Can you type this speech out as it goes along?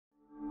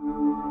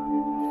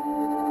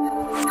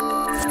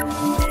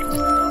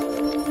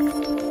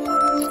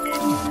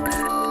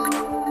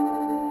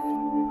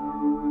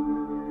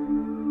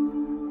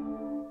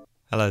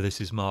Hello,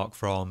 this is Mark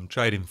from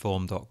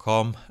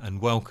tradinginform.com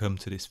and welcome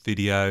to this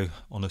video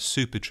on a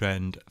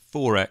SuperTrend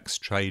Forex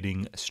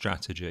trading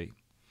strategy.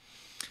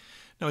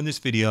 Now in this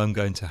video I'm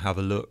going to have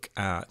a look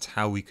at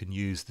how we can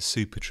use the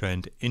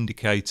SuperTrend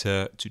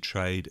Indicator to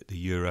trade the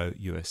Euro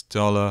US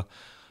dollar,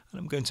 and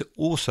I'm going to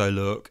also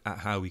look at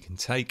how we can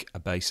take a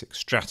basic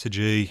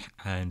strategy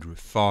and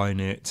refine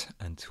it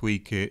and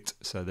tweak it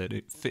so that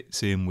it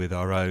fits in with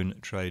our own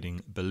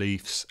trading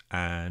beliefs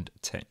and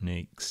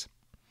techniques.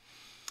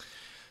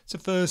 So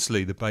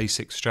firstly, the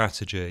basic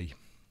strategy.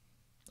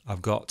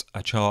 I've got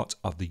a chart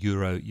of the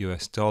Euro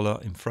US dollar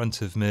in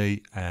front of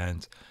me,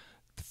 and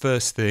the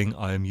first thing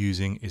I am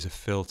using is a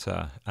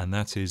filter, and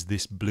that is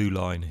this blue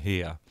line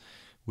here,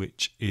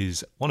 which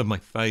is one of my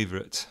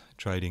favorite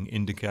trading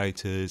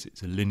indicators.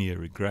 It's a linear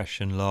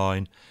regression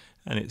line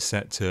and it's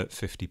set to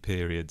 50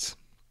 periods.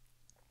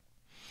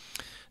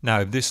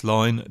 Now if this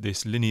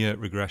linear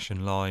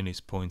regression line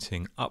is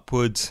pointing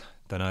upwards,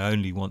 then I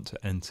only want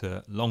to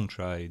enter long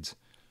trades.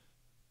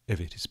 If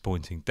it is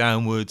pointing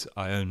downwards,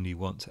 I only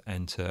want to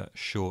enter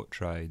short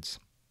trades.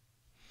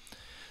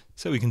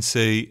 So we can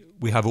see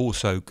we have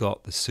also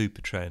got the super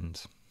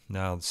trend.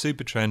 Now the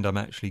super trend I'm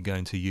actually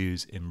going to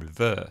use in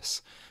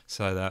reverse,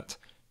 so that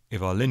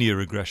if our linear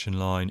regression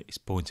line is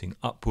pointing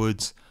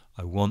upwards,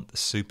 I want the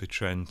super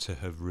trend to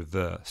have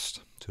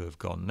reversed, to have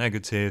gone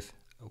negative,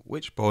 at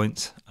which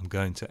point I'm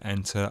going to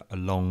enter a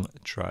long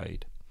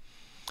trade.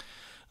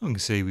 And we can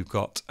see we've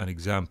got an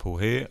example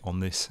here on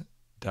this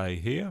day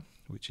here,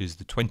 which is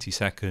the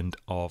 22nd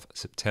of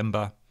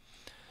September.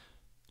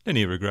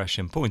 Linear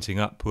regression pointing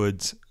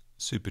upwards,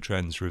 super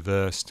trends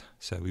reversed,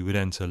 so we would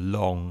enter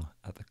long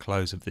at the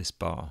close of this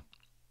bar.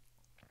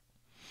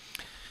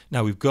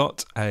 Now we've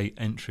got an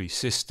entry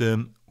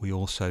system, we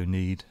also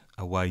need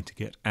a way to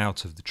get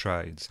out of the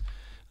trades,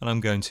 and I'm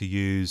going to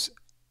use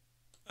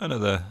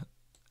another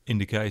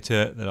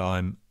indicator that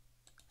I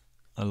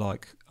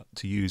like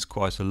to use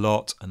quite a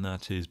lot, and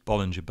that is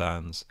Bollinger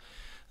Bands.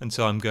 And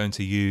so I'm going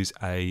to use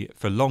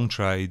for long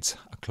trades,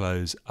 a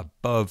close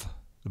above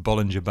the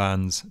Bollinger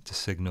Bands to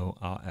signal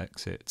our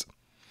exit.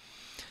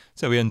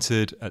 So we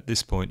entered at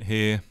this point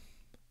here,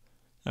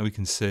 and we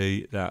can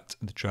see that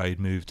the trade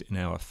moved in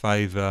our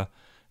favour,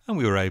 and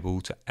we were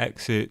able to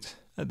exit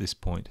at this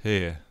point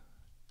here,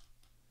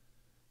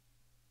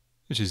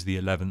 which is the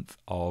 11th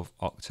of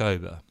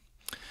October.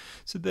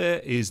 So there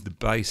is the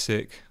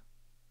basic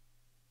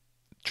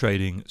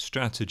trading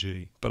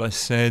strategy, but I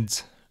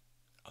said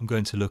I'm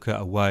going to look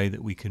at a way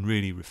that we can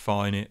really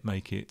refine it,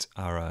 make it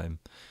our own.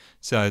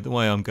 So the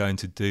way I'm going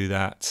to do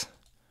that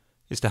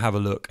is to have a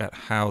look at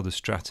how the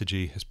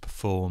strategy has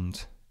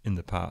performed in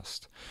the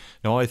past.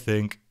 Now I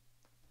think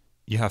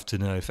you have to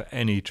know for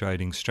any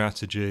trading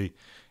strategy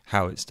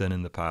how it's done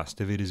in the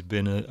past. If it has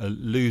been a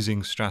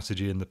losing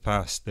strategy in the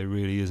past, there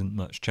really isn't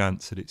much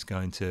chance that it's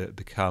going to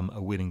become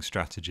a winning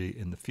strategy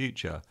in the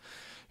future.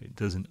 It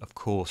doesn't, of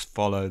course,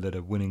 follow that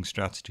a winning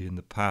strategy in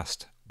the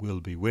past will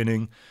be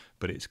winning,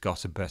 but it's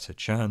got a better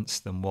chance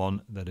than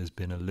one that has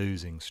been a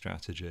losing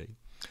strategy.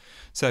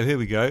 So here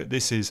we go.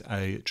 This is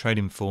a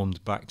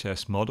trade-informed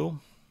backtest model.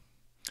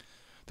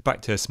 The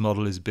backtest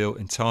model is built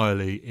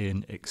entirely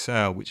in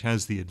Excel, which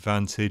has the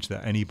advantage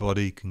that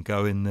anybody can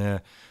go in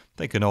there,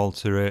 they can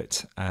alter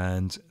it,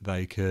 and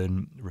they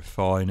can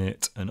refine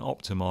it and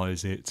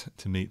optimize it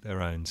to meet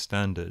their own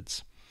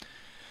standards.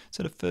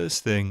 So the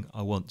first thing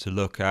I want to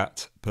look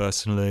at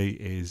personally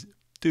is,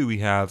 do we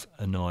have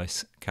a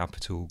nice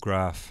capital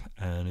graph?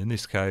 And in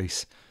this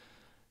case,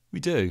 we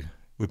do.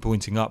 We're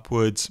pointing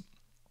upwards,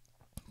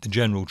 the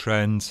general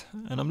trend,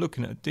 and I'm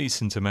looking at a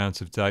decent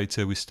amount of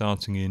data. We're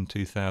starting in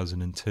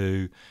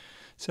 2002,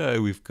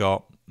 so we've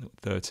got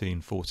 13,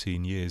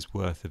 14 years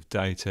worth of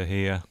data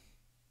here.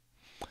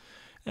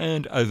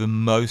 And over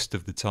most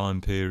of the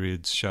time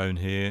periods shown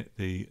here,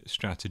 the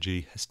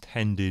strategy has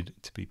tended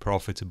to be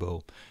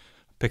profitable.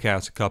 Pick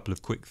out a couple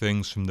of quick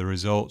things from the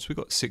results. We've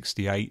got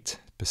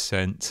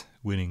 68%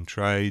 winning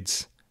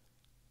trades,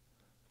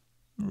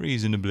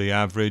 reasonably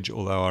average,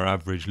 although our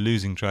average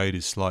losing trade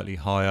is slightly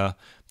higher.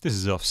 This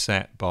is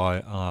offset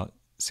by our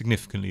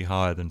significantly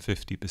higher than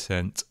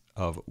 50%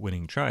 of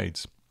winning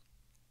trades.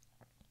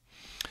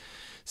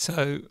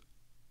 So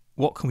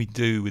what can we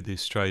do with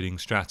this trading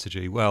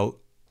strategy? Well,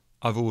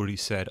 I've already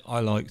said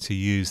I like to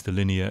use the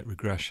linear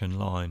regression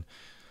line.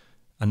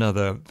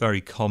 Another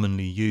very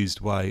commonly used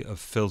way of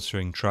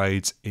filtering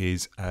trades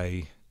is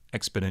a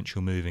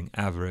exponential moving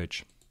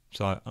average.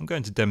 So I'm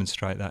going to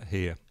demonstrate that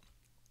here.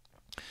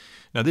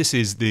 Now this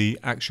is the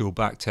actual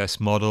backtest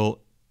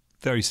model.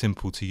 Very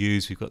simple to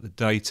use. We've got the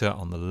data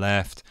on the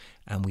left,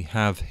 and we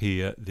have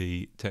here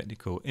the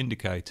technical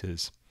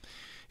indicators.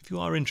 If you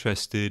are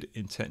interested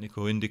in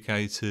technical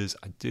indicators,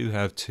 I do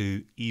have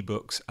 2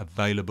 ebooks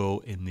available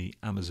in the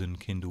Amazon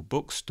Kindle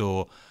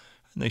bookstore,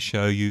 and they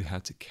show you how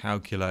to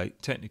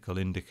calculate technical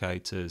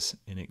indicators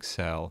in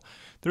Excel.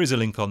 There is a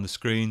link on the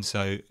screen,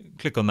 so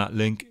click on that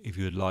link if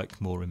you would like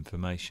more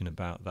information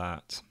about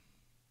that.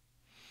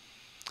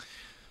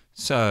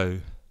 So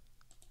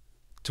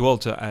to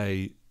alter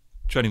a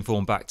trading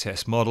form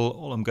backtest model,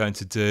 all I'm going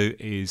to do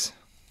is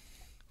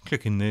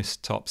clicking this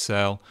top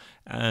cell,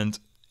 and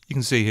you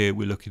can see here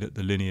we're looking at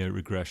the linear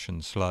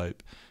regression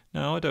slope.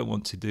 Now I don't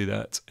want to do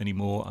that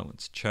anymore. I want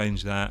to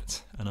change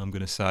that, and I'm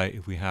going to say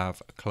if we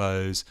have a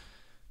close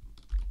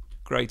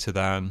greater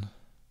than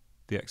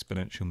the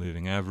exponential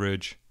moving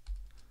average,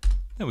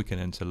 then we can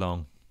enter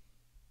long.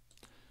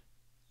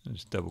 And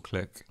just double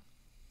click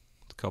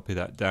to copy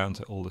that down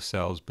to all the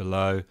cells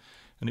below,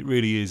 and it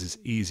really is as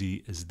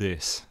easy as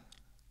this.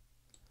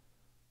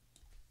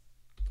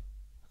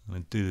 I'm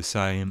going to do the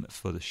same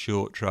for the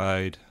short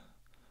trade.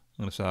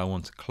 I'm going to say I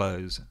want to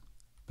close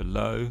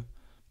below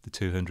the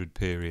 200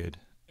 period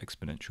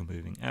exponential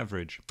moving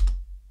average.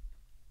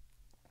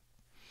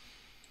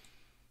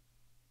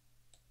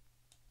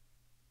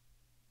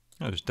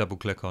 I'll just double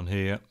click on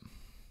here,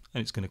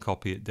 and it's going to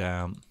copy it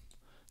down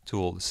to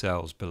all the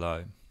cells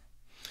below.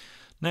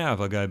 Now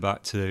if I go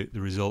back to the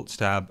results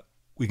tab,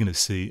 we're going to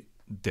see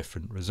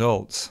different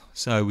results.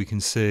 So we can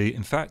see,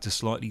 in fact, a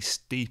slightly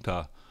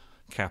steeper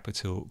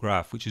capital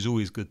graph, which is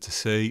always good to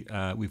see.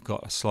 We've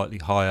got a slightly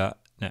higher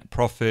net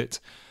profit.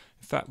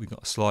 In fact, we've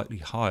got a slightly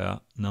higher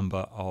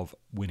number of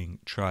winning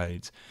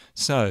trades.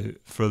 So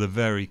for the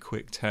very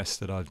quick test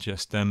that I've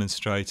just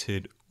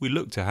demonstrated, we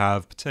look to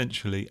have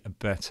potentially a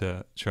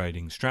better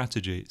trading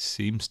strategy. It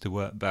seems to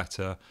work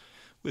better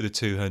with a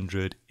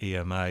 200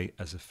 EMA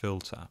as a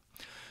filter.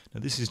 Now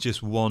this is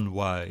just one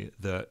way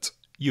that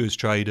you as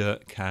trader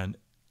can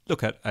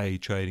look at a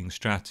trading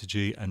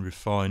strategy and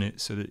refine it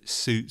so that it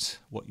suits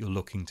what you're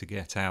looking to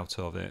get out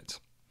of it.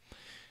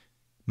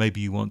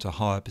 Maybe you want a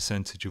higher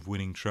percentage of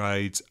winning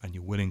trades and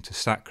you're willing to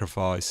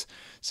sacrifice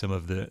some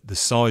of the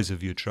size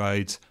of your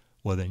trades.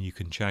 Well, then you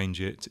can change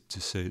it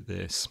to suit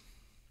this.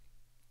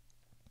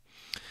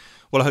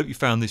 Well, I hope you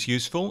found this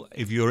useful.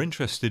 If you're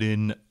interested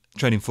in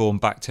trading form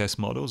backtest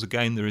models,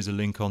 again, there is a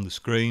link on the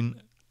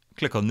screen.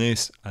 Click on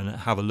this and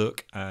have a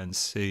look and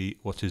see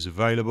what is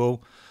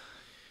available.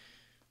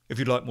 If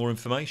you'd like more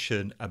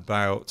information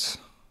about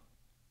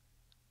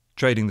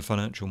trading the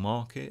financial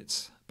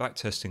markets,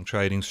 backtesting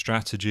trading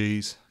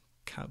strategies,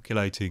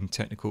 calculating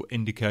technical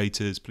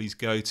indicators, please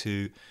go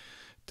to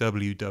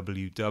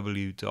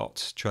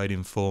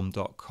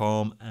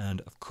www.tradingform.com,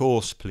 and of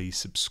course please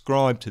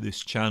subscribe to this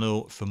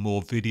channel for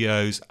more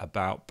videos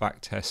about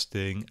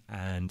backtesting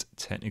and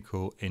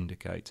technical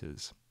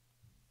indicators.